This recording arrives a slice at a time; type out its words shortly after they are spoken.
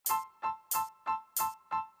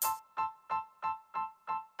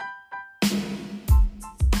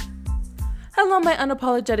Hello, my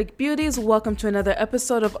unapologetic beauties. Welcome to another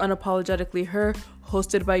episode of Unapologetically Her,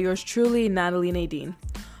 hosted by yours truly, Natalie Nadine.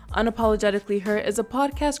 Unapologetically Her is a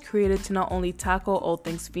podcast created to not only tackle all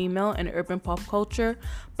things female and urban pop culture,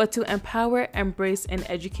 but to empower, embrace, and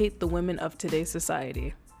educate the women of today's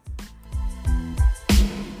society.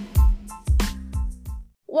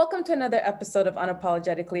 Welcome to another episode of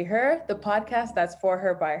Unapologetically Her, the podcast that's for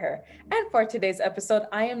her, by her. And for today's episode,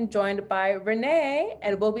 I am joined by Renee,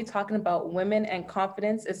 and we'll be talking about women and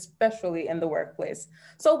confidence, especially in the workplace.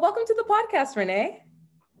 So welcome to the podcast, Renee.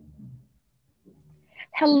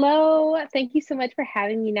 Hello. Thank you so much for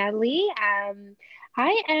having me, Natalie.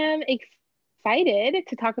 I am excited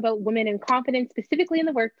to talk about women and confidence, specifically in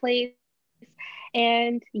the workplace.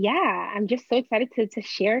 And yeah, I'm just so excited to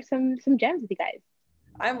share some gems with you guys.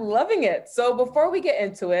 I'm loving it. So before we get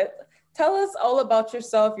into it, tell us all about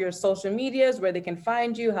yourself, your social medias, where they can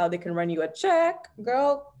find you, how they can run you a check.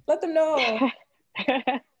 Girl, let them know.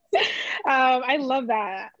 I love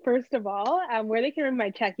that. First of all, where they can run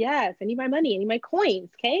my check. Yes, I need my money, I need my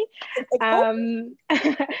coins. Okay.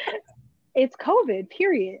 It's COVID,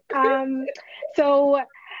 period. So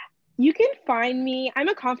you can find me. I'm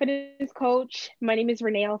a confidence coach. My name is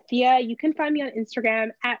Renee Althea. You can find me on Instagram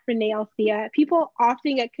at Renee Althea. People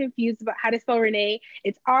often get confused about how to spell Renee.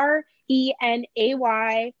 It's RENAYALTHEA.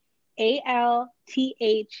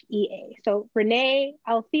 So Renee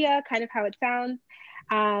Althea, kind of how it sounds.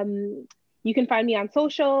 You can find me on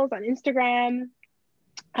socials, on Instagram.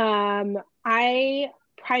 I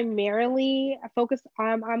primarily focus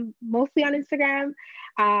on mostly on Instagram.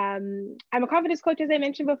 I'm a confidence coach, as I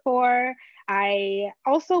mentioned before. I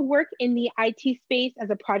also work in the IT space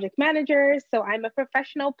as a project manager. So I'm a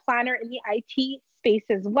professional planner in the IT space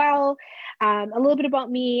as well. A little bit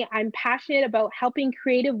about me. I'm passionate about helping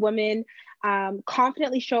creative women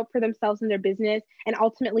confidently show up for themselves in their business and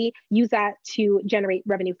ultimately use that to generate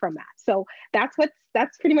revenue from that. So that's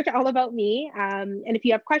pretty much all about me. And if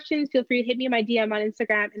you have questions, feel free to hit me in my DM on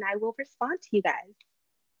Instagram and I will respond to you guys.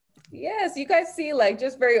 Yes, you guys see, like,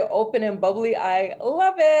 just very open and bubbly. I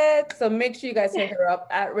love it. So make sure you guys hit her up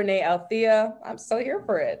at Renee Althea. I'm so here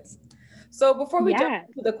for it. So before we jump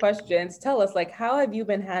into the questions, tell us, like, how have you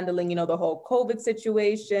been handling, the whole COVID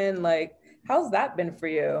situation? Like, how's that been for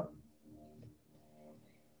you?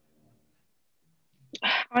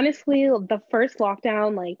 Honestly, the first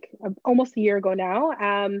lockdown, like almost a year ago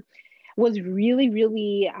now, was really,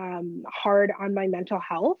 really hard on my mental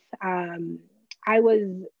health. I was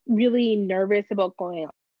really nervous about going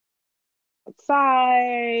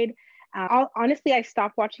outside. Honestly, I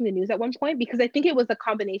stopped watching the news at one point because I think it was a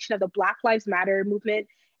combination of the Black Lives Matter movement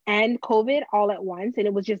and COVID all at once. And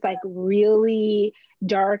it was just like really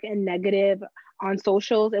dark and negative on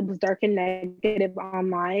socials. It was dark and negative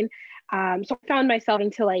online. So I found myself having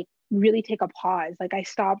to like really take a pause. Like I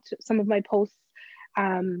stopped some of my posts.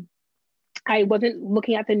 I wasn't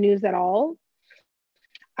looking at the news at all.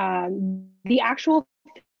 The actual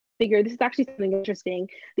figure, this is actually something interesting.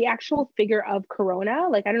 The actual figure of Corona,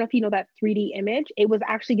 like, I don't know if you know that 3D image, it was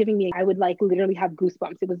actually giving me, I would like literally have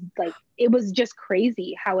goosebumps. It was just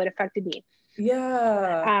crazy how it affected me.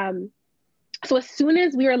 Yeah. So as soon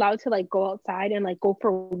as we were allowed to like go outside and like go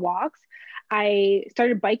for walks, I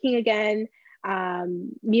started biking again.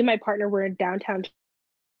 Me and my partner were in downtown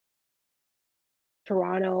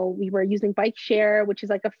Toronto. We were using Bike Share, which is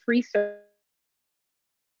like a free service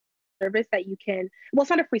that you can, well, it's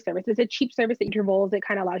not a free service, it's a cheap service at intervals. It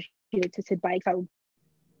kind of allows you to bike. So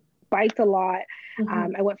I biked a lot.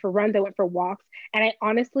 I went for runs, I went for walks, and I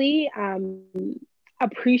honestly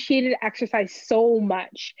appreciated exercise so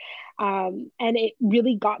much. And it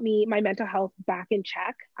really got me my mental health back in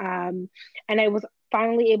check. And I was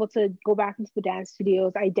finally able to go back into the dance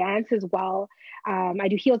studios. I dance as well. I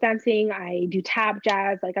do heel dancing, I do tap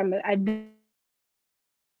jazz. Like I've been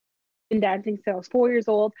dancing since I was 4 years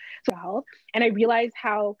old. So health. And I realized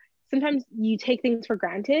how sometimes you take things for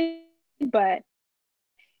granted, but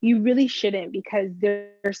you really shouldn't because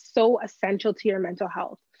they're so essential to your mental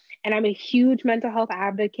health. And I'm a huge mental health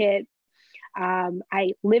advocate.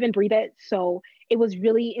 I live and breathe it. So it was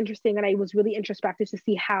really interesting and I was really introspective to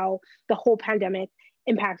see how the whole pandemic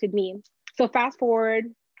impacted me. So fast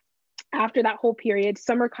forward, after that whole period,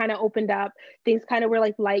 summer kind of opened up. Things kind of were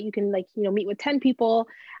like light. You can like, meet with 10 people.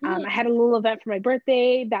 I had a little event for my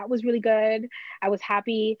birthday. That was really good. I was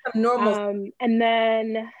happy. And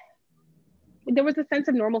then there was a sense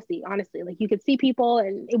of normalcy, honestly. Like you could see people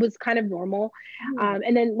and it was kind of normal.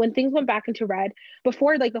 And then when things went back into red,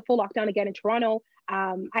 before like the full lockdown again in Toronto,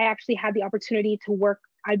 I actually had the opportunity to work.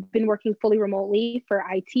 I've been working fully remotely for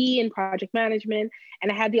IT and project management,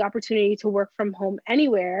 and I had the opportunity to work from home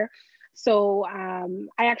anywhere. So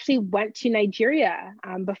I actually went to Nigeria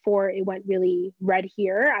before it went really red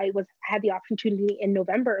here. I had the opportunity in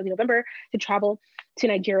early November, to travel to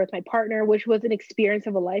Nigeria with my partner, which was an experience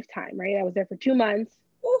of a lifetime, right? I was there for 2 months.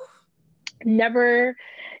 Oof. Never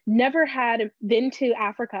had been to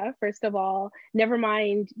Africa, first of all, never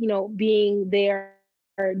mind, being there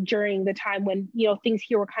during the time when, things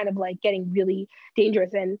here were kind of like getting really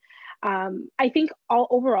dangerous. And I think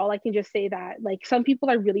overall, I can just say that like some people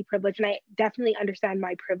are really privileged, and I definitely understand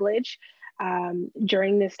my privilege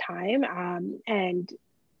during this time. And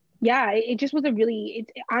yeah, it just was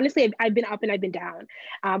honestly, I've been up and I've been down.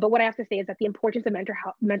 But what I have to say is that the importance of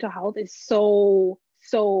mental health is so,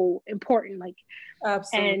 so important. Like,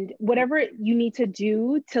 absolutely. And whatever you need to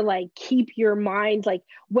do to like keep your mind, like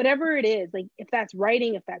whatever it is, like if that's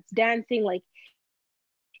writing, if that's dancing, like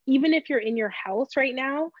even if you're in your house right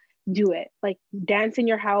now, do it. Like dance in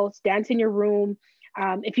your house, dance in your room.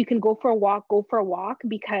 If you can go for a walk, go for a walk,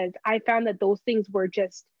 because I found that those things were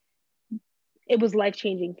it was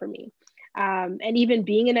life-changing for me. And even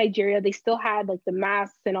being in Nigeria, they still had like the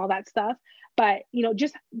masks and all that stuff. But,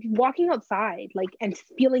 just walking outside, like, and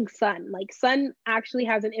feeling sun, like sun actually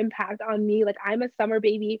has an impact on me. Like I'm a summer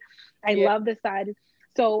baby. I love the sun.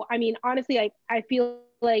 So, I mean, honestly, I feel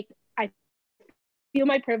like I feel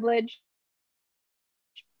my privilege.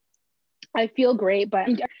 I feel great, but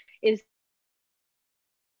is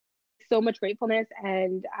so much gratefulness,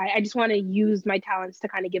 and I just want to use my talents to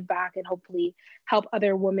kind of give back and hopefully help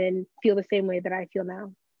other women feel the same way that I feel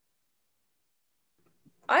now.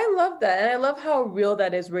 I love that. And I love how real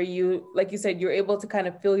that is, where you, like you said, you're able to kind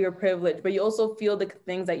of feel your privilege, but you also feel the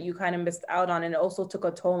things that you kind of missed out on, and it also took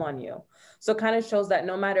a toll on you. So it kind of shows that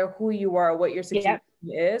no matter who you are, what your situation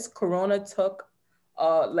is, Corona took,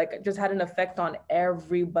 just had an effect on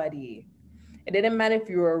everybody. It didn't matter if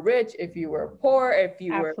you were rich, if you were poor, if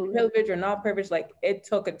you were privileged or not privileged, like it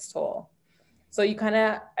took its toll. So you kind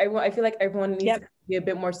of, I feel like everyone needs to be a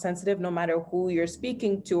bit more sensitive, no matter who you're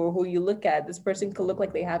speaking to or who you look at. This person could look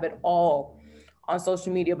like they have it all on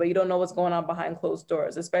social media, but you don't know what's going on behind closed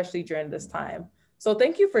doors, especially during this time. So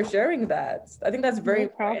thank you for sharing that. I think that's very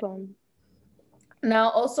problem.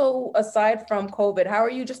 Now, also, aside from COVID, how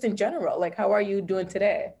are you just in general? Like, how are you doing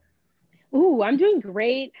today? Ooh, I'm doing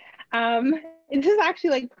great. This is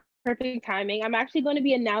actually like perfect timing. I'm actually going to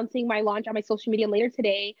be announcing my launch on my social media later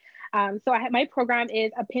today. So my program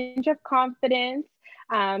is A Pinch of Confidence.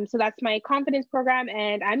 So that's my confidence program,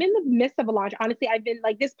 and I'm in the midst of a launch. Honestly, I've been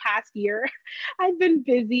like this past year, I've been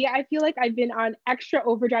busy. I feel like I've been on extra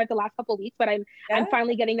overdrive the last couple of weeks, but I'm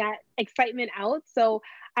finally getting that excitement out. So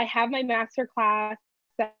I have my masterclass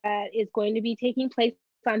that is going to be taking place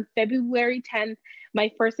on February 10th.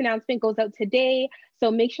 My first announcement goes out today.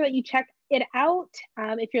 So make sure that you check it out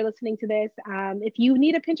if you're listening to this. If you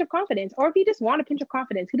need a pinch of confidence, or if you just want a pinch of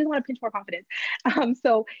confidence, who doesn't want a pinch more confidence?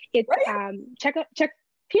 So it's check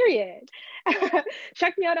period.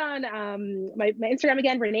 Check me out on my Instagram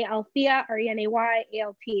again, Renee Althea,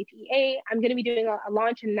 RenayAlthea. I'm going to be doing a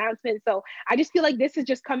launch announcement. So I just feel like this is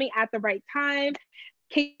just coming at the right time,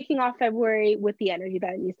 kicking off February with the energy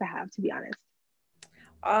that it needs to have, to be honest.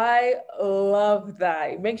 I love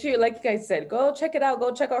that. Make sure, like you guys said, go check it out.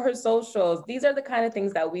 Go check out her socials. These are the kind of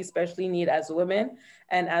things that we especially need as women.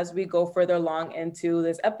 And as we go further along into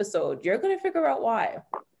this episode, you're going to figure out why.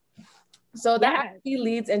 So that actually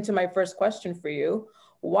leads into my first question for you.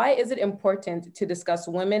 Why is it important to discuss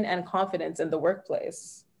women and confidence in the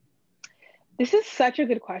workplace? This is such a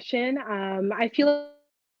good question. I feel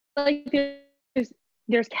like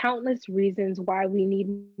there's countless reasons why we need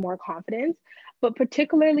more confidence, but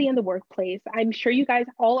particularly in the workplace. I'm sure you guys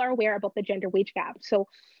all are aware about the gender wage gap. So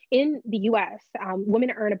in the US,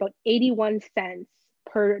 women earn about 81 cents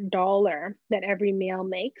per dollar that every male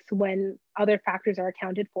makes when other factors are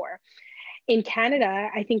accounted for. In Canada,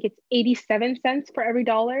 I think it's 87 cents for every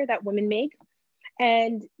dollar that women make.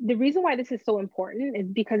 And the reason why this is so important is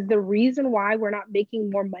because the reason why we're not making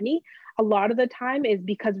more money a lot of the time is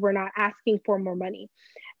because we're not asking for more money.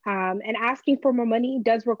 And asking for more money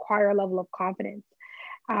does require a level of confidence.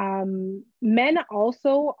 Men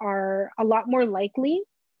also are a lot more likely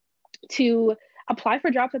to apply for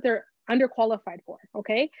jobs that they're underqualified for,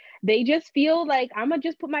 okay? They just feel like, I'm gonna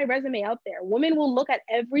just put my resume out there. Women will look at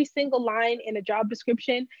every single line in a job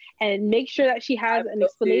description and make sure that she has an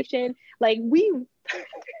explanation. Like we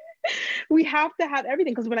have to have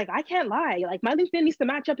everything, because we're like, I can't lie. Like my LinkedIn needs to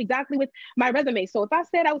match up exactly with my resume. So if I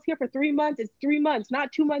said I was here for 3 months, it's 3 months,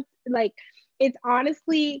 not 2 months. Like it's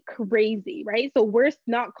honestly crazy, right? So we're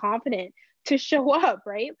not confident to show up,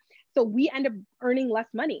 right? So we end up earning less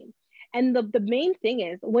money. And the main thing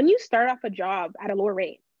is, when you start off a job at a lower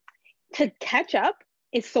rate, to catch up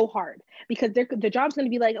is so hard because the job's going to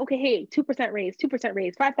be like, okay, hey, 2% raise, 2%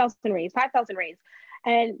 raise, 5,000 raise, 5,000 raise.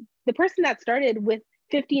 And the person that started with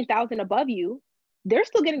 15,000 above you, they're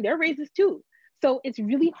still getting their raises too. So it's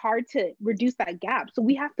really hard to reduce that gap. So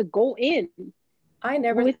we have to go in I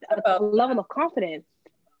never with thought a about level of confidence,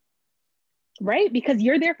 right? Because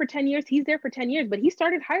you're there for 10 years, he's there for 10 years, but he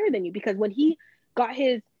started higher than you because when he got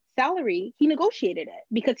his salary, he negotiated it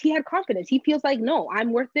because he had confidence. He feels like, no,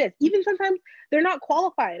 I'm worth this. Even sometimes they're not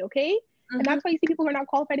qualified, okay? And that's why you see people who are not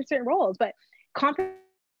qualified in certain roles. But confidence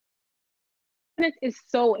is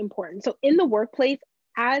so important. So in the workplace,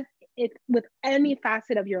 as it's with any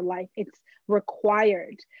facet of your life, it's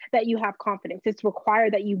required that you have confidence. It's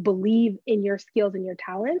required that you believe in your skills and your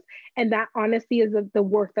talents. And that honestly is the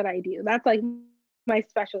work that I do. That's like my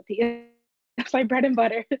specialty. That's my bread and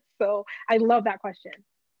butter. So I love that question.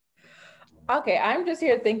 Okay, I'm just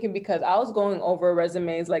here thinking because I was going over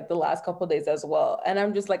resumes like the last couple of days as well. And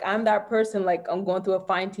I'm just like, I'm that person, like I'm going through a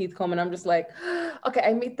fine teeth comb and I'm just like, okay,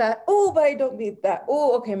 I meet that. Oh, but I don't meet that.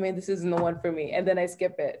 Oh, okay, man, this isn't the one for me. And then I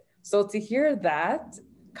skip it. So to hear that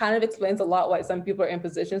kind of explains a lot why some people are in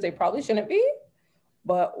positions they probably shouldn't be.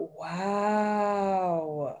 But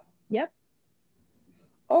wow. Yep.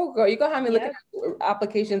 Oh, girl, you're going to have me looking Yep. at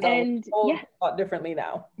applications And a yeah, lot differently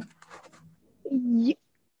now.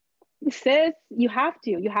 sis, you have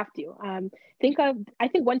to. Think of, I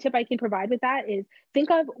think one tip I can provide with that is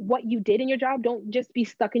think of what you did in your job. Don't just be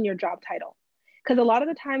stuck in your job title. Because a lot of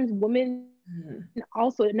the times women,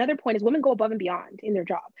 also another point is women go above and beyond in their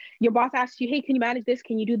job. Your boss asks you, hey, can you manage this?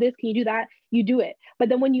 Can you do this? Can you do that? You do it. But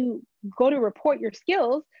then when you go to report your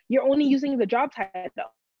skills, you're only using the job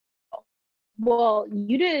title. Well,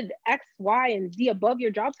 you did X, Y, and Z above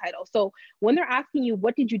your job title. So when they're asking you,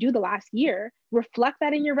 what did you do the last year? Reflect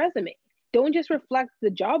that in your resume. Don't just reflect the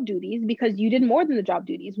job duties because you did more than the job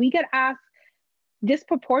duties. We get asked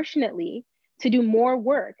disproportionately to do more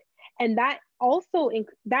work. And that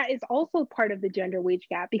is also part of the gender wage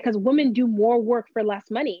gap because women do more work for less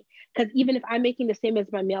money. Because even if I'm making the same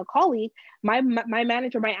as my male colleague, my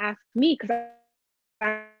manager might ask me because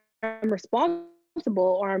I'm responsible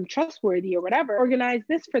or I'm trustworthy or whatever, organize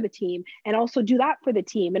this for the team and also do that for the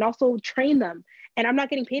team and also train them. And I'm not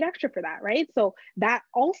getting paid extra for that, right? So that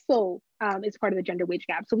also is part of the gender wage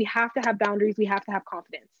gap. So we have to have boundaries. We have to have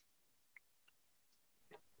confidence.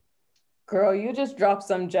 Girl, you just dropped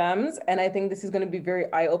some gems. And I think this is going to be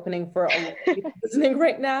very eye-opening for a lot of people listening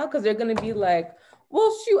right now because they're going to be like,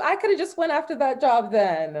 well, shoot, I could have just went after that job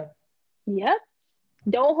then. Yep.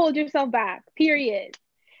 Don't hold yourself back, period.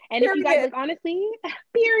 And if you guys like, honestly,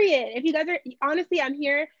 period. If you guys are, honestly, I'm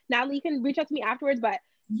here. Natalie, you can reach out to me afterwards, but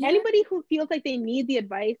anybody who feels like they need the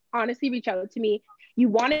advice, honestly, reach out to me. You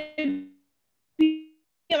want to be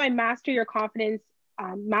my Master Your Confidence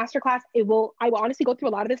masterclass. I will honestly go through a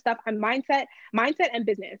lot of this stuff on mindset and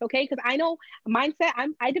business. Okay. Cause I know mindset,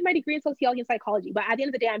 I did my degree in sociology and psychology, but at the end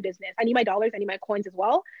of the day, I'm business. I need my dollars. I need my coins as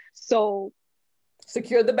well. So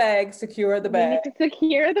secure the bag. We need to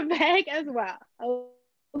secure the bag as well.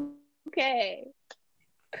 Okay.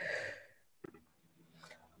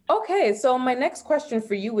 Okay. So my next question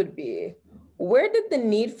for you would be, where did the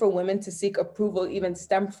need for women to seek approval even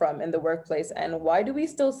stem from in the workplace? And why do we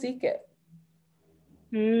still seek it?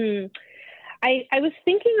 I was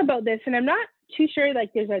thinking about this and I'm not too sure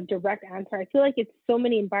like there's a direct answer. I feel like it's so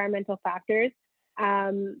many environmental factors.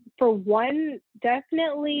 For one,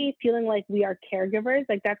 definitely feeling like we are caregivers.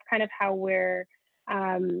 Like that's kind of how we're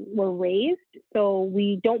raised. So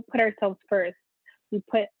we don't put ourselves first. We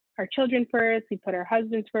put our children first. We put our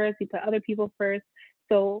husbands first. We put other people first.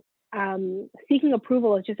 So seeking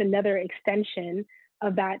approval is just another extension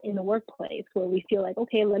of that in the workplace where we feel like,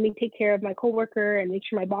 okay, let me take care of my coworker and make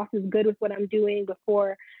sure my boss is good with what I'm doing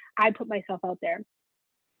before I put myself out there.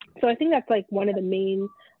 So I think that's like one of the main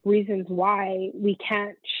reasons why we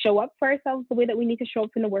can't show up for ourselves the way that we need to show up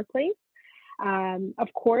in the workplace.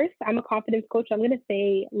 Of course, I'm a confidence coach. So I'm going to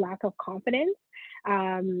say lack of confidence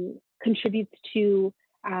contributes to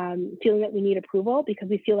feeling that we need approval because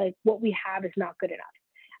we feel like what we have is not good enough,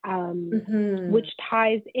 which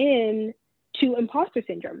ties in to imposter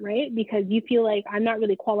syndrome, right? Because you feel like I'm not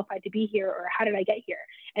really qualified to be here, or how did I get here?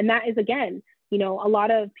 And that is, again, a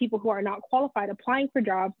lot of people who are not qualified applying for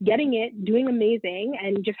jobs, getting it, doing amazing,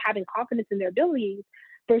 and just having confidence in their abilities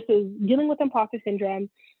versus dealing with imposter syndrome,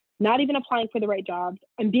 not even applying for the right jobs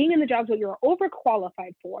and being in the jobs that you're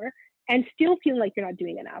overqualified for and still feeling like you're not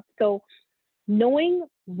doing enough. So knowing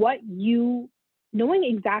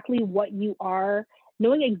exactly what you are,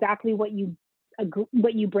 knowing exactly what you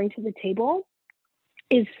bring to the table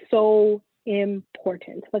is so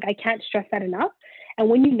important. Like I can't stress that enough. And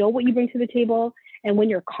when you know what you bring to the table and when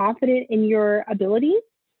you're confident in your abilities,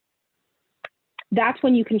 that's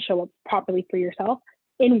when you can show up properly for yourself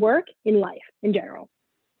in work, in life, in general.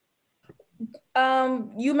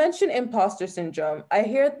 You mentioned imposter syndrome. I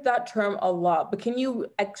hear that term a lot, but can you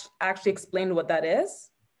actually explain what that is?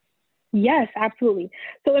 Yes, absolutely.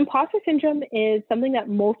 So imposter syndrome is something that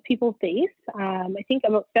most people face. I think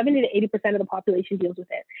about 70 to 80% of the population deals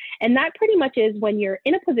with it. And that pretty much is when you're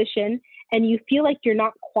in a position and you feel like you're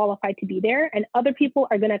not qualified to be there, and other people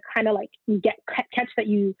are going to kind of like catch that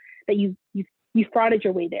you frauded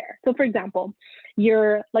your way there. So for example,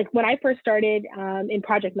 you're like, when I first started in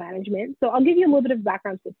project management, so I'll give you a little bit of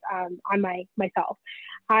background on myself.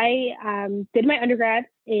 I did my undergrad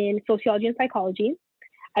in sociology and psychology.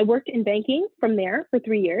 I worked in banking from there for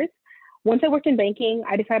 3 years. Once I worked in banking,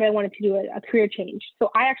 I decided I wanted to do a career change. So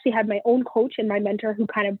I actually had my own coach and my mentor who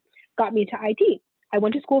kind of got me to IT. I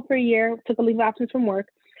went to school for a year, took a leave of absence from work,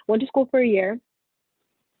 went to school for a year.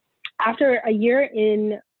 After a year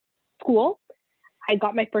in school, I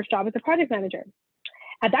got my first job as a project manager.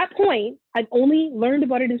 At that point, I've only learned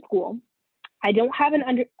about it in school. I don't have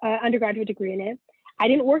an undergraduate degree in it. I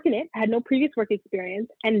didn't work in it. I had no previous work experience.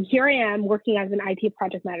 And here I am working as an IT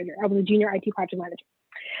project manager. I was a junior IT project manager.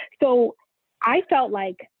 So I felt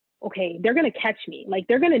like, okay, they're going to catch me. Like,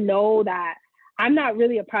 they're going to know that I'm not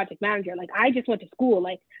really a project manager. Like, I just went to school,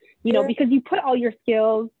 like, you know, because you put all your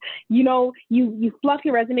skills, you know, you fluff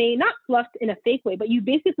your resume, not fluffed in a fake way, but you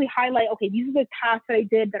basically highlight, okay, these are the tasks that I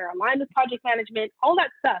did that are aligned with project management, all that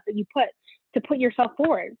stuff that you put to put yourself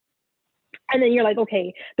forward. And then you're like,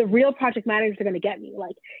 okay, the real project managers are going to get me.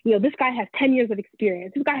 Like, you know, this guy has 10 years of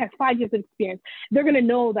experience. This guy has 5 years of experience. They're going to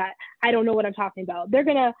know that I don't know what I'm talking about. They're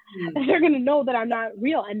going to know that I'm not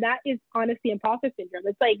real. And that is honestly imposter syndrome.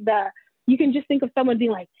 It's like you can just think of someone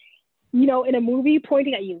being like, you know, in a movie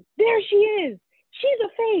pointing at you, there she is. She's a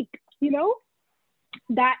fake, you know?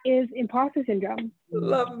 That is imposter syndrome.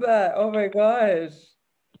 Love that. Oh my gosh.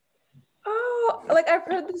 Oh, like I've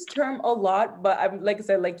heard this term a lot, but I'm like I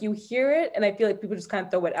said, like you hear it and I feel like people just kind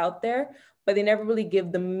of throw it out there, but they never really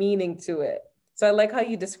give the meaning to it. So I like how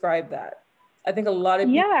you describe that. I think a lot of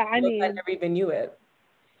people never even knew it.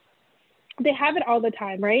 They have it all the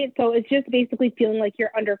time, right? So it's just basically feeling like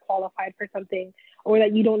you're underqualified for something, or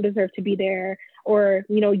that you don't deserve to be there, or,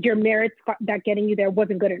 you know, your merits that getting you there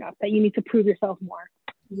wasn't good enough, that you need to prove yourself more.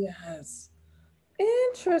 Yes.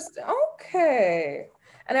 Interesting. Okay.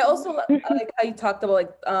 And I also like how you talked about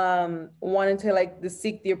like wanting to like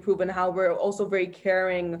seek the approval, and how we're also very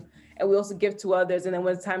caring and we also give to others. And then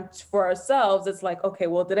when it's time for ourselves, it's like, okay,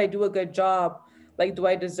 well, did I do a good job? Like, do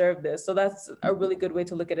I deserve this? So that's a really good way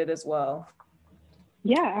to look at it as well.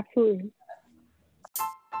 Yeah, absolutely.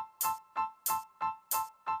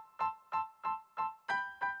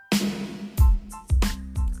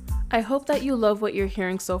 I hope that you love what you're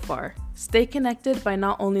hearing so far. Stay connected by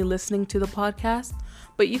not only listening to the podcast,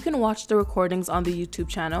 but you can watch the recordings on the YouTube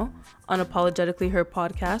channel, Unapologetically Her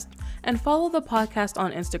Podcast, and follow the podcast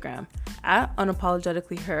on Instagram at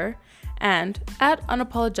Unapologetically Her and at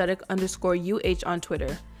unapologetic_UH on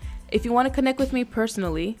Twitter. If you want to connect with me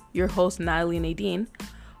personally, your host Natalie Nadine,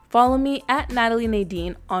 follow me at Natalie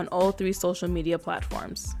Nadine on all 3 social media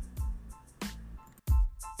platforms.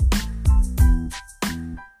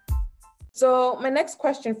 So my next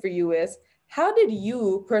question for you is, how did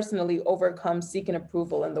you personally overcome seeking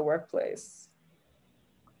approval in the workplace?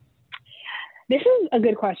 This is a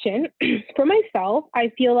good question. For myself,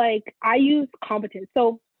 I feel like I use competence.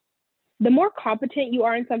 So the more competent you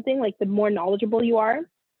are in something, like the more knowledgeable you are,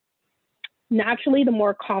 naturally, the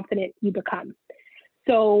more confident you become.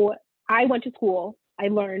 So I went to school, I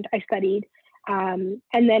learned, I studied. And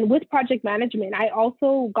then with project management, I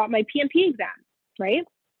also got my PMP exam, right?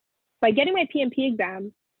 By getting my PMP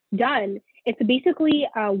exam done, it's basically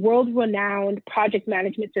a world-renowned project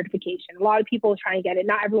management certification. A lot of people try and get it.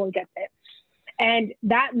 Not everyone gets it. And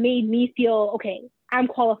that made me feel, okay, I'm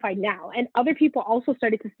qualified now. And other people also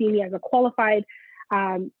started to see me as a qualified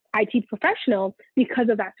IT professional because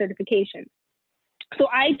of that certification. So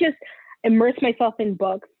I just immersed myself in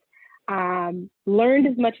books, learned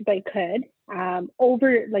as much as I could.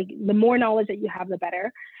 Over like the more knowledge that you have, the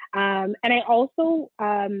better. And I'm also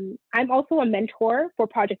a mentor for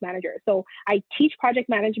project managers. So I teach project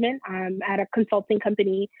management at a consulting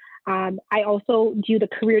company. I also do the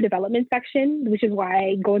career development section, which is why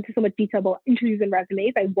I go into so much detail about interviews and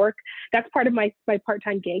resumes. That's part of my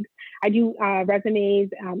part-time gigs. I do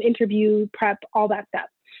resumes, interview prep, all that stuff,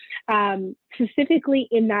 specifically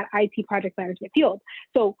in that IT project management field.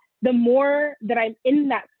 So the more that I'm in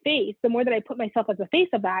that space, the more that I put myself as a face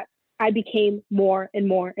of that, I became more and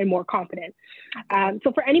more and more confident.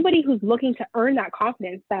 So for anybody who's looking to earn that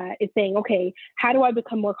confidence, that is saying, okay, how do I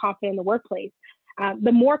become more confident in the workplace?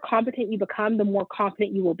 The more competent you become, the more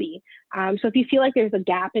confident you will be. So if you feel like there's a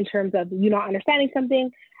gap in terms of you not understanding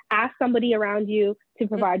something, ask somebody around you to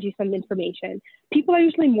provide you some information. People are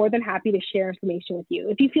usually more than happy to share information with you.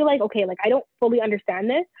 If you feel like, okay, like I don't fully understand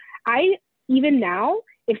this, even now,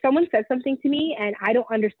 if someone says something to me and I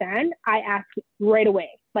don't understand, I ask right away,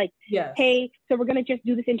 like, Yes. Hey, so we're going to just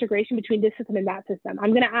do this integration between this system and that system.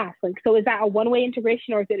 I'm going to ask, like, so is that a one-way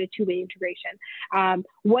integration or is it a two-way integration?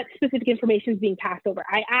 What specific information is being passed over?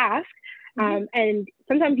 I ask, and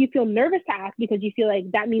sometimes you feel nervous to ask because you feel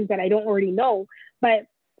like that means that I don't already know, but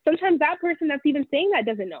sometimes that person that's even saying that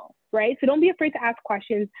doesn't know, right? So don't be afraid to ask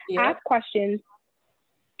questions. Ask questions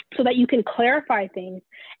so that you can clarify things.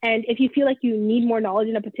 And if you feel like you need more knowledge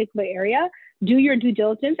in a particular area, do your due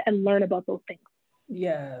diligence and learn about those things.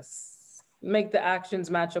 Yes. Make the actions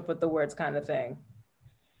match up with the words kind of thing.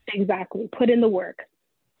 Exactly. Put in the work.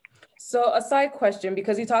 So a side question,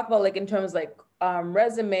 because you talk about like in terms like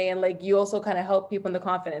resume and like you also kind of help people in the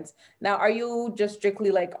confidence. Now, are you just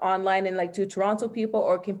strictly like online and like to Toronto people,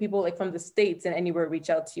 or can people like from the States and anywhere reach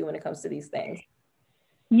out to you when it comes to these things?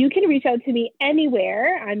 You can reach out to me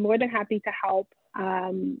anywhere. I'm more than happy to help.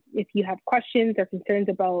 If you have questions or concerns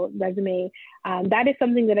about resume, that is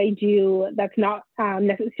something that I do that's not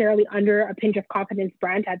necessarily under a Pinch of Confidence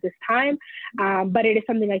brand at this time, but it is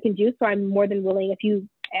something I can do. So I'm more than willing.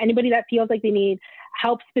 Anybody that feels like they need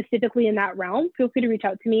help specifically in that realm, feel free to reach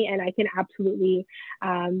out to me, and I can absolutely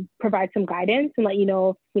provide some guidance and let you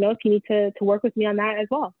know if you need to work with me on that as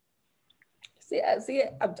well. See,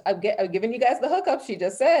 I'm giving you guys the hookup. She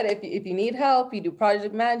just said, if you need help, you do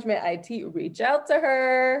project management, IT, reach out to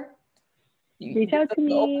her. Reach out to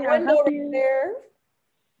me. I'll help you. There.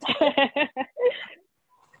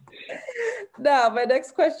 Now, my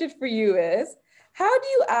next question for you is, how do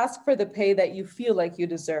you ask for the pay that you feel like you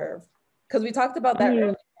deserve? Because we talked about that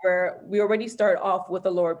earlier, where we already start off with a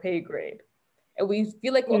lower pay grade. And we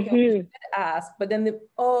feel like, okay, we should ask, but then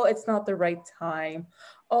it's not the right time.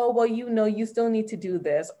 Oh, well, you still need to do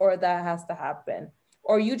this, or that has to happen.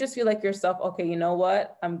 Or you just feel like yourself, okay, you know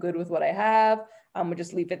what? I'm good with what I have. I'm gonna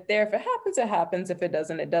just leave it there. If it happens, it happens. If it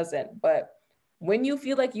doesn't, it doesn't. But when you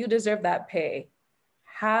feel like you deserve that pay,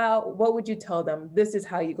 what would you tell them? This is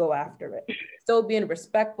how you go after it. Still being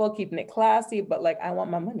respectful, keeping it classy, but like, I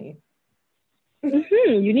want my money.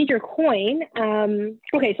 You need your coin.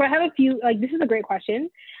 Okay, so I have a few, this is a great question.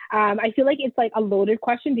 I feel like it's like a loaded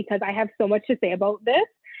question because I have so much to say about this.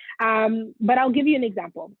 But I'll give you an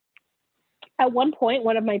example. At one point,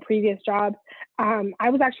 one of my previous jobs, I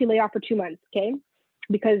was actually laid off for 2 months, okay?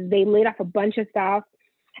 Because they laid off a bunch of staff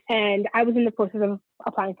and I was in the process of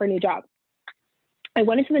applying for a new job. I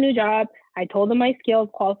went into the new job, I told them my skills,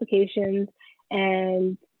 qualifications,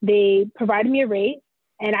 and they provided me a rate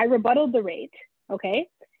and I rebutted the rate, okay?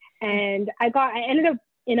 And I ended up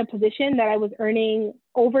in a position that I was earning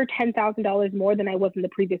over $10,000 more than I was in the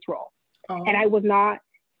previous role. Oh. And I was not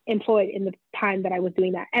employed in the time that I was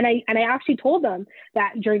doing that. And I actually told them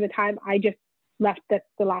that during the time I just left the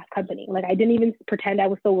last company. Like I didn't even pretend I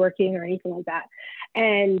was still working or anything like that.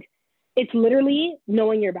 And it's literally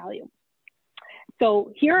knowing your value.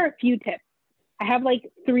 So here are a few tips. I have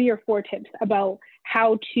like 3 or 4 tips about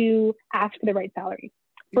how to ask for the right salary.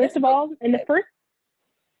 First of all, let's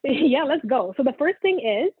go. So the first thing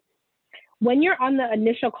is, when you're on the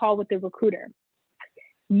initial call with the recruiter,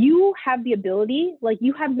 you have the ability, like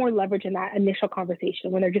you have more leverage in that initial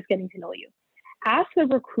conversation when they're just getting to know you. Ask the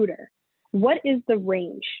recruiter, what is the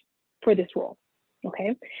range for this role?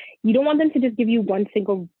 Okay. You don't want them to just give you one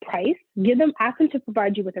single price. Ask them to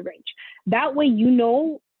provide you with a range. That way, you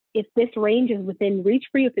know if this range is within reach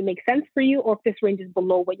for you, if it makes sense for you, or if this range is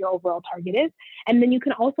below what your overall target is. And then you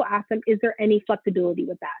can also ask them, is there any flexibility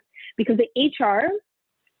with that? Because the HR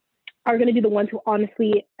are going to be the ones who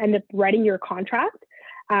honestly end up writing your contract.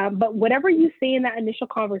 But whatever you say in that initial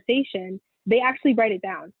conversation, they actually write it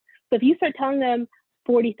down. So if you start telling them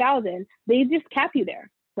 40,000, they just cap you there,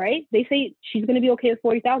 right? They say she's going to be okay with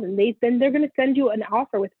 40,000. Then they're going to send you an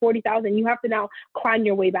offer with 40,000. You have to now climb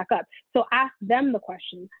your way back up. So ask them the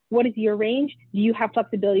question. What is your range? Do you have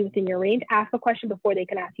flexibility within your range? Ask the question before they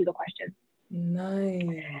can ask you the question.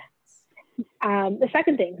 Nice. The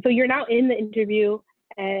second thing, so you're now in the interview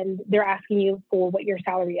and they're asking you for what your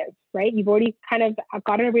salary is, right? You've already kind of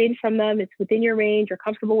gotten a range from them. It's within your range. You're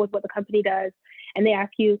comfortable with what the company does. And they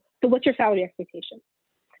ask you, so what's your salary expectation?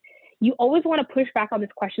 You always want to push back on this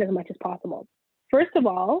question as much as possible. First of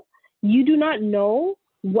all, you do not know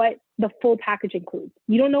what the full package includes.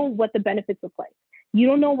 You don't know what the benefits look like. You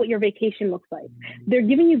don't know what your vacation looks like. They're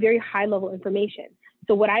giving you very high level information.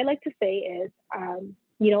 So what I like to say is,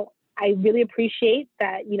 you know, I really appreciate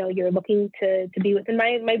that, you know, you're looking to be within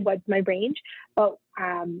my range, but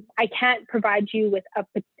I can't provide you with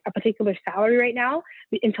a particular salary right now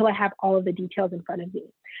until I have all of the details in front of me.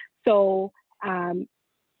 So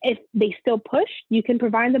if they still push, you can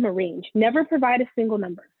provide them a range. Never provide a single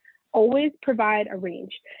number. Always provide a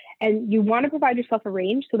range. And you want to provide yourself a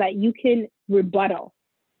range so that you can rebuttal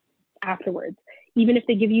afterwards. Even if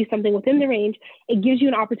they give you something within the range, it gives you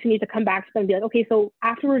an opportunity to come back to them and be like, okay, so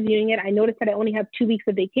after reviewing it, I noticed that I only have 2 weeks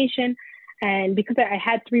of vacation. And because I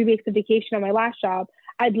had 3 weeks of vacation on my last job,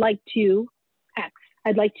 I'd like to X.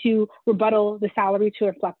 I'd like to rebuttal the salary to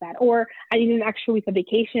reflect that. Or I need an extra week of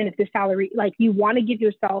vacation if the salary, like, you want to give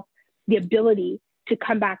yourself the ability to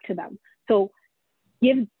come back to them. So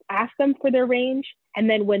ask them for their range. And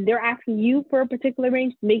then when they're asking you for a particular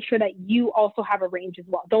range, make sure that you also have a range as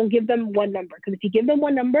well. Don't give them one number, because if you give them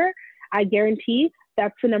one number, I guarantee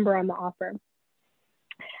that's the number on the offer.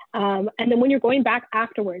 And then when you're going back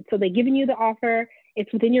afterwards, so they're giving you the offer,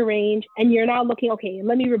 it's within your range, and you're now looking, okay,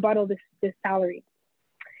 let me rebuttal this salary.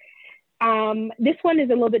 This one is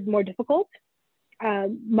a little bit more difficult.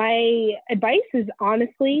 My advice is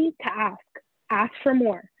honestly to ask for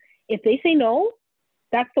more. If they say no,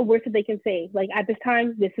 that's the worst that they can say. Like, at this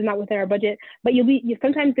time, this is not within our budget. But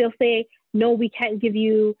sometimes they'll say, no, we can't give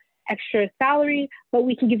you extra salary, but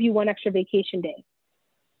we can give you 1 extra vacation day,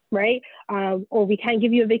 right? Or we can't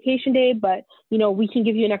give you a vacation day, but, you know, we can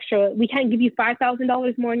give you we can't give you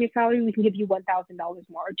 $5,000 more in your salary. We can give you $1,000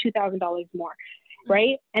 more or $2,000 more,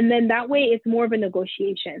 right? And then that way it's more of a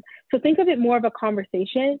negotiation. So think of it more of a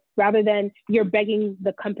conversation rather than you're begging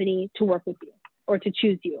the company to work with you or to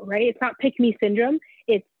choose you, right? It's not pick me syndrome.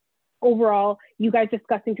 It's overall you guys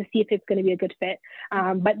discussing to see if it's going to be a good fit.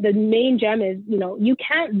 But the main gem is, you know, you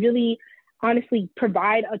can't really honestly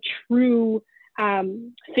provide a true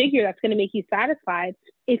figure that's going to make you satisfied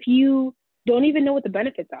if you don't even know what the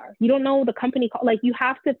benefits are. You don't know the company, like, you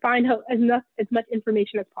have to find out as much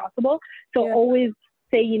information as possible. So always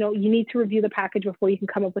say, you know, you need to review the package before you can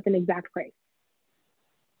come up with an exact price.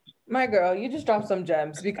 My girl, you just dropped some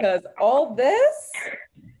gems, because all this,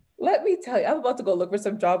 let me tell you, I'm about to go look for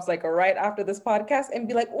some jobs like right after this podcast and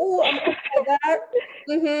be like, oh, I'm going to do that.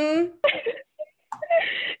 Mm-hmm.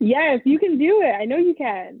 Yes, you can do it. I know you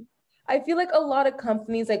can. I feel like a lot of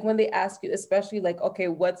companies, like when they ask you, especially like, okay,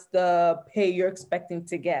 what's the pay you're expecting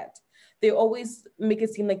to get? They always make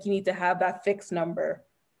it seem like you need to have that fixed number.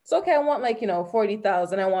 So, okay, I want, like, you know,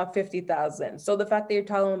 40,000, I want 50,000. So the fact that you're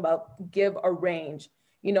talking about give a range,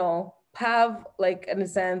 you know, have, like, in a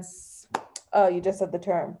sense, you just said the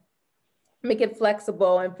term, make it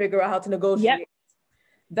flexible and figure out how to negotiate. Yep.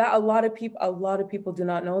 That a lot of people do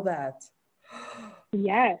not know that.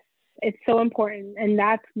 Yes, it's so important. And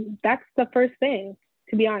that's the first thing,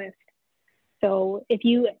 to be honest. So if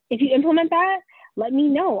you implement that, let me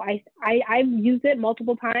know. I've used it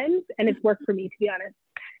multiple times and it's worked for me, to be honest.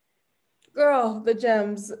 Girl, the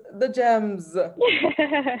gems.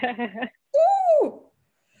 Ooh.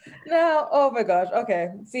 Now, oh my gosh. Okay.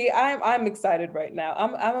 See, I'm excited right now.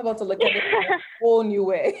 I'm about to look at it in a whole new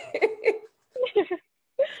way.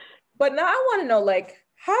 But now I want to know, like,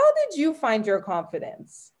 how did you find your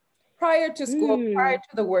confidence prior to school, prior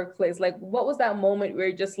to the workplace? Like, what was that moment where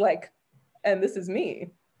you're just like, and this is me?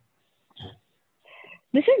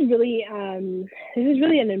 This is really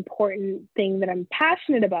an important thing that I'm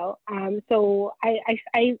passionate about. So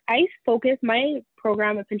I focus, my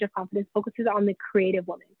program of Pinch of Confidence focuses on the creative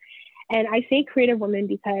woman. And I say creative woman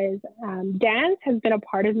because dance has been a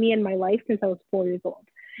part of me in my life since I was 4 years old.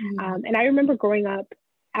 And I remember growing up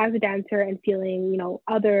as a dancer and feeling, you know,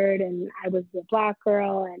 othered, and I was a Black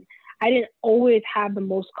girl, and I didn't always have the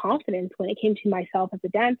most confidence when it came to myself as a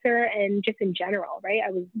dancer and just in general, right? I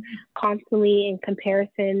was constantly in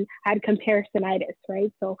comparison. I had comparisonitis, right?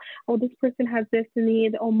 So, oh, this person has this than me.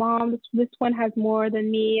 Oh, mom, this one has more than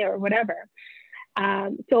me, or whatever.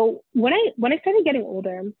 So when I started getting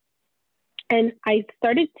older, and I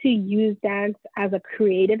started to use dance as a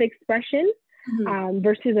creative expression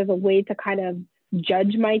versus as a way to kind of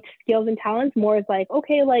judge my skills and talents, more as like,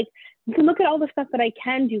 okay, like, look at all the stuff that I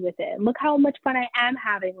can do with it. Look how much fun I am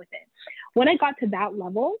having with it. When I got to that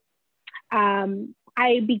level,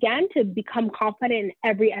 I began to become confident in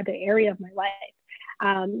every other area of my life.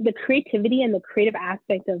 The creativity and the creative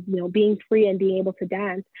aspect of, you know, being free and being able to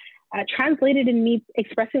dance translated in me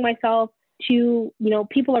expressing myself to, you know,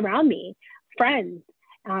 people around me, friends,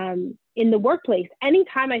 in the workplace.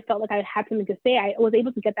 Anytime I felt like I had something to say, I was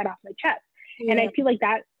able to get that off my chest. Yeah. And I feel like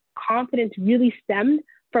that confidence really stemmed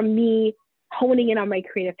from me honing in on my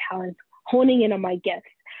creative talents, honing in on my gifts.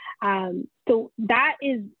 So that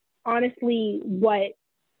is honestly what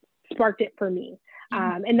sparked it for me.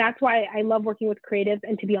 And that's why I love working with creatives.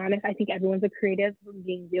 And to be honest, I think everyone's a creative,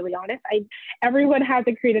 being really honest. Everyone has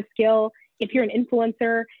a creative skill. If you're an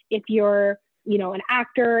influencer, if you're, an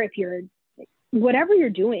actor, if you're whatever you're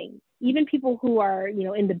doing, even people who are,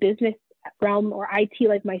 in the business realm or IT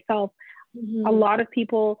like myself, a lot of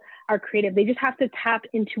people are creative. They just have to tap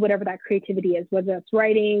into whatever that creativity is, whether it's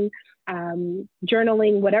writing,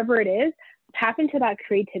 journaling, whatever it is. Tap into that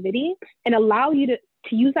creativity and allow you to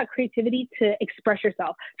use that creativity to express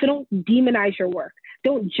yourself. So don't demonize your work.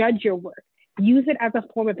 Don't judge your work. Use it as a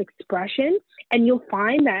form of expression. And you'll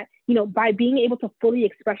find that, by being able to fully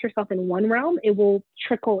express yourself in one realm, it will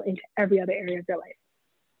trickle into every other area of your life.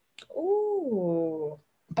 Ooh,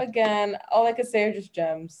 again, all I could say are just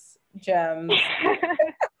gems.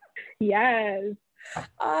 Yes.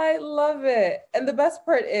 I love it. And the best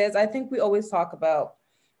part is, I think we always talk about,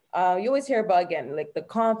 you always hear about, again, like the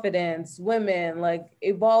confidence, women, like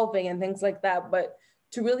evolving and things like that. But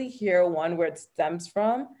to really hear one where it stems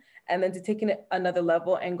from, and then to take it another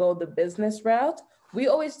level and go the business route, we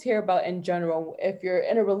always hear about in general, if you're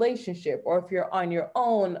in a relationship or if you're on your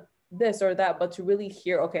own, this or that, but to really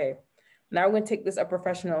hear, okay, now we're going to take this a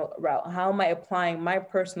professional route. How am I applying my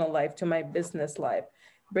personal life to my business life?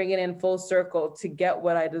 Bring it in full circle to get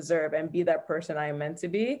what I deserve and be that person I am meant to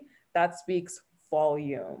be. That speaks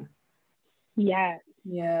volume. Yes.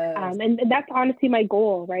 Yes. And that's honestly my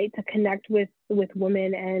goal, right? To connect with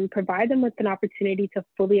women and provide them with an opportunity to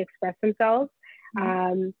fully express themselves,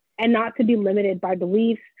 and not to be limited by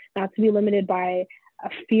beliefs, not to be limited by a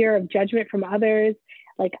fear of judgment from others.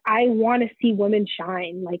 Like, I want to see women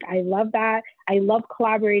shine. Like, I love that. I love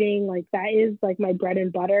collaborating. Like, that is like my bread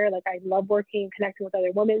and butter. Like, I love working and connecting with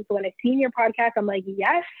other women. So when I see your podcast, I'm like,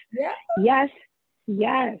 yes,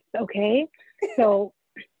 yes. Okay. So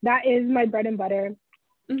that is my bread and butter.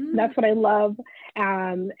 That's what I love.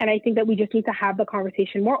 And I think that we just need to have the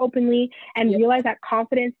conversation more openly and realize that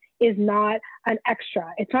confidence is not an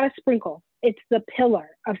extra. It's not a sprinkle. It's the pillar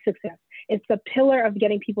of success. It's the pillar of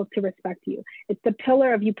getting people to respect you. It's the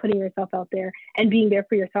pillar of you putting yourself out there and being there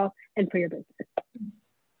for yourself and for your business.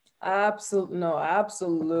 Absolutely.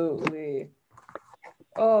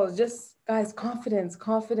 Oh, just guys, confidence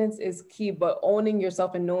is key, but owning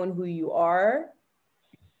yourself and knowing who you are,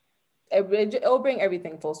 it'll bring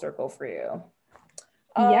everything full circle for you.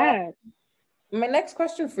 Yes. My next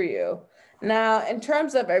question for you. Now, in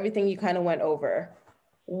terms of everything you kind of went over,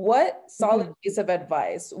 what solid piece of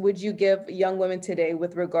advice would you give young women today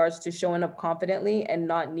with regards to showing up confidently and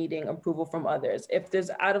not needing approval from others? If there's,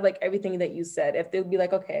 out of like everything that you said, if they'd be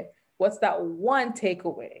like, okay, what's that one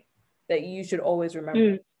takeaway that you should always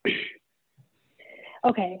remember?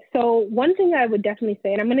 Okay, so one thing I would definitely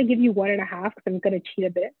say, and I'm going to give you 1.5 because I'm going to cheat a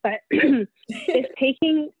bit, but is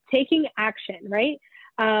taking action, right?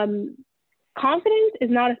 Confidence is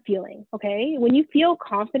not a feeling, okay? When you feel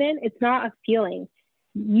confident, it's not a feeling.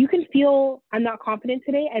 You can feel I'm not confident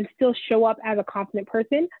today and still show up as a confident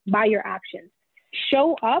person by your actions.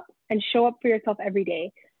 Show up and show up for yourself every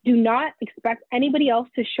day. Do not expect anybody else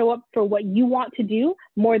to show up for what you want to do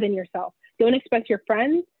more than yourself. Don't expect your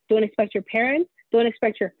friends, don't expect your parents, don't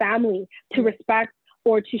expect your family to respect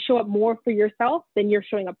or to show up more for yourself than you're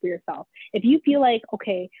showing up for yourself. If you feel like,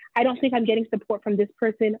 okay, I don't think I'm getting support from this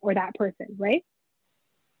person or that person, right?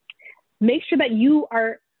 Make sure that you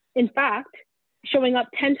are, in fact, showing up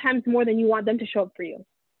 10 times more than you want them to show up for you.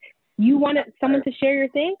 You want someone to share your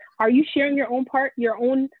thing? Are you sharing your own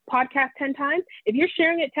podcast 10 times? If you're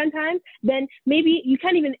sharing it 10 times, then maybe you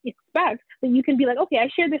can't even expect that you can be like, okay, I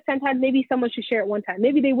shared this 10 times. Maybe someone should share it one time.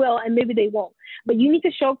 Maybe they will, and maybe they won't. But you need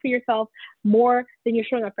to show up for yourself more than you're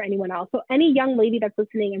showing up for anyone else. So any young lady that's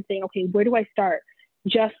listening and saying, okay, where do I start?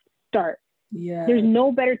 Just start. Yeah. There's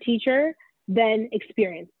no better teacher than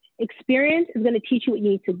experience. Experience is going to teach you what you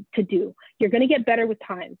need to do. You're going to get better with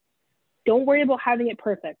time. Don't worry about having it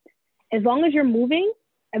perfect. As long as you're moving,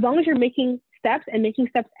 as long as you're making steps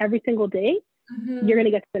every single day, you're going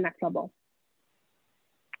to get to the next level.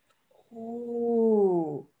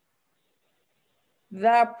 Ooh,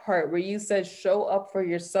 that part where you said show up for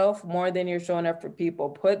yourself more than you're showing up for people.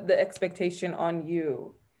 Put the expectation on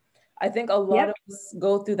you. I think a lot of us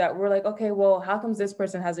go through that. We're like, okay, well, how comes this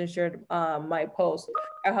person hasn't shared my post?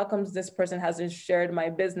 Or how comes this person hasn't shared my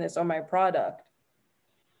business or my product?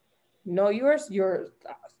 No, you're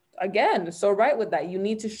again, so right with that. You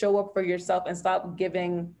need to show up for yourself and stop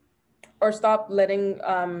letting,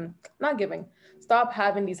 stop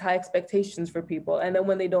having these high expectations for people. And then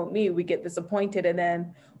when they don't meet, we get disappointed, and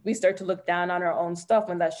then we start to look down on our own stuff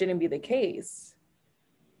when that shouldn't be the case.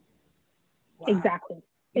 Wow. Exactly.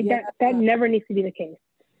 Yeah. That never needs to be the case.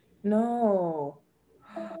 No.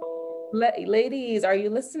 Ladies, are you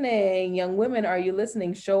listening? Young women, are you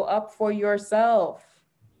listening? Show up for yourself.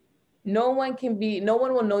 No one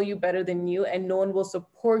will know you better than you, and no one will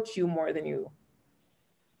support you more than you.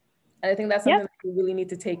 And I think that's something that we really need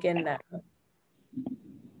to take in now.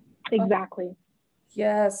 Exactly.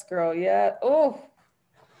 Yes, girl. Yeah. Oh.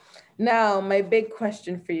 Now, my big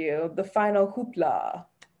question for you, the final hoopla.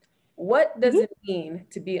 What does it mean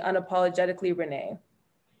to be unapologetically Renee?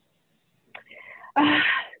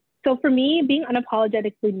 So for me, being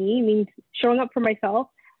unapologetically me means showing up for myself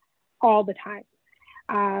all the time.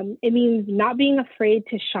 It means not being afraid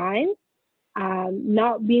to shine,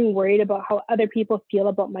 not being worried about how other people feel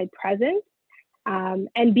about my presence,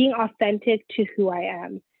 and being authentic to who I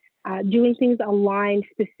am, doing things aligned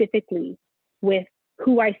specifically with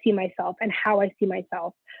who I see myself and how I see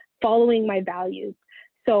myself, following my values.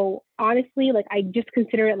 So honestly, like I just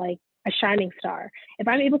consider it like a shining star. If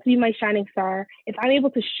I'm able to be my shining star, if I'm able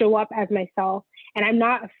to show up as myself and I'm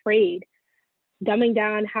not afraid, dumbing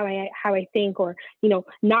down how I think, or, you know,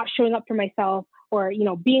 not showing up for myself, or, you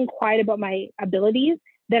know, being quiet about my abilities,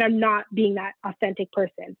 then I'm not being that authentic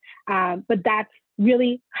person. But that's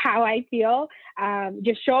really how I feel.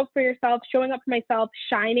 Just show up for yourself, showing up for myself,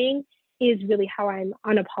 shining is really how I'm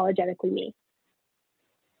unapologetically me.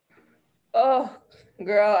 Oh,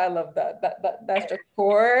 girl, I love that. That's the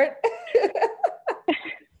chord.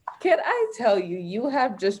 Can I tell you, you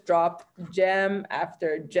have just dropped gem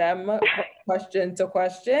after gem, question to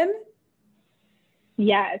question.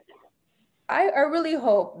 Yes. I really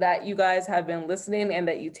hope that you guys have been listening and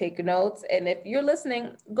that you take notes. And if you're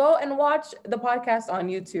listening, go and watch the podcast on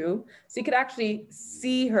YouTube so you can actually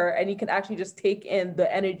see her, and you can actually just take in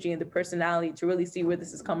the energy and the personality to really see where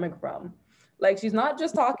this is coming from. Like, she's not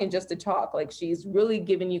just talking just to talk. Like, she's really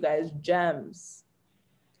giving you guys gems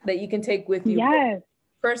that you can take with you. Yes.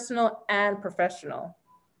 Personal and professional.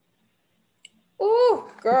 Ooh,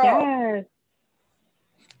 girl. Yes.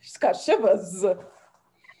 She's got shivers.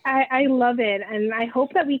 I love it. And I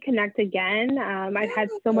hope that we connect again. I've had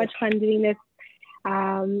so much fun doing this.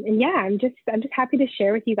 And yeah, I'm just happy to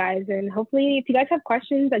share with you guys. And hopefully if you guys have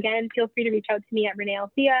questions, again, feel free to reach out to me at Renee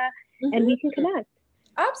Althea and we can connect.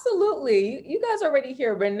 Absolutely. You guys already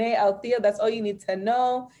hear Renee Althea. That's all you need to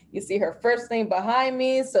know. You see her first name behind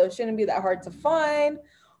me, so it shouldn't be that hard to find.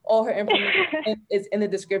 All her information is in the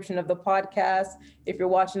description of the podcast. If you're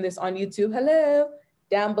watching this on YouTube, hello,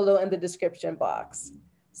 down below in the description box.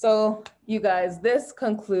 So you guys, this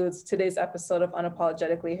concludes today's episode of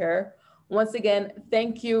Unapologetically Her. Once again,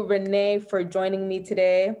 thank you, Renee, for joining me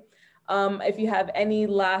today. If you have any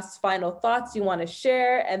last final thoughts you want to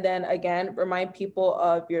share, and then again, remind people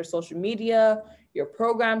of your social media, your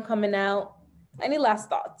program coming out. Any last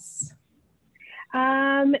thoughts?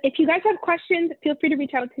 If you guys have questions, feel free to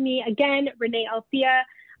reach out to me. Again, Renee Althea.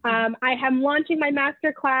 I am launching my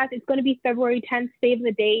masterclass. It's going to be February 10th, save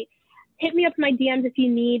the date. Hit me up in my DMs if you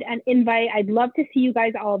need an invite. I'd love to see you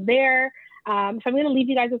guys all there. So I'm going to leave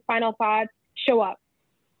you guys with final thoughts. Show up,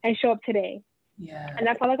 and show up today. Yeah. And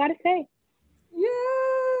that's all I got to say.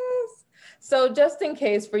 Yes. So just in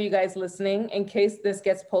case for you guys listening, in case this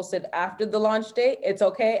gets posted after the launch date, it's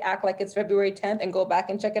okay. Act like it's February 10th and go back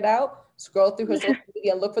and check it out. Scroll through her social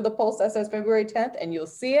media and look for the post that says February 10th and you'll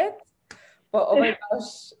see it. But oh my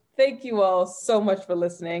gosh, thank you all so much for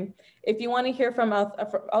listening. If you want to hear from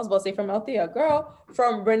Althea, girl,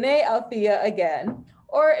 from Renee Althea again,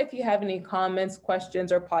 or if you have any comments,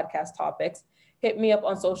 questions, or podcast topics, hit me up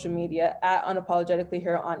on social media at Unapologetically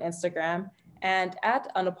Her on Instagram and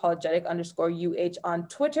at unapologetic_UH on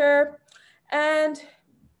Twitter. And,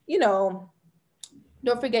 you know,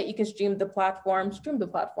 don't forget you can stream the platform.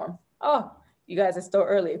 Oh, you guys, it's still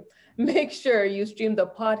early. Make sure you stream the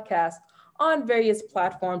podcast on various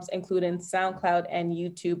platforms, including SoundCloud and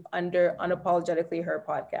YouTube under Unapologetically Her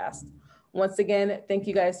podcast. Once again, thank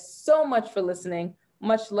you guys so much for listening.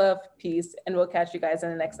 Much love, peace, and we'll catch you guys in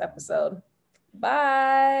the next episode.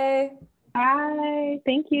 Bye. Bye.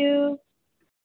 Thank you.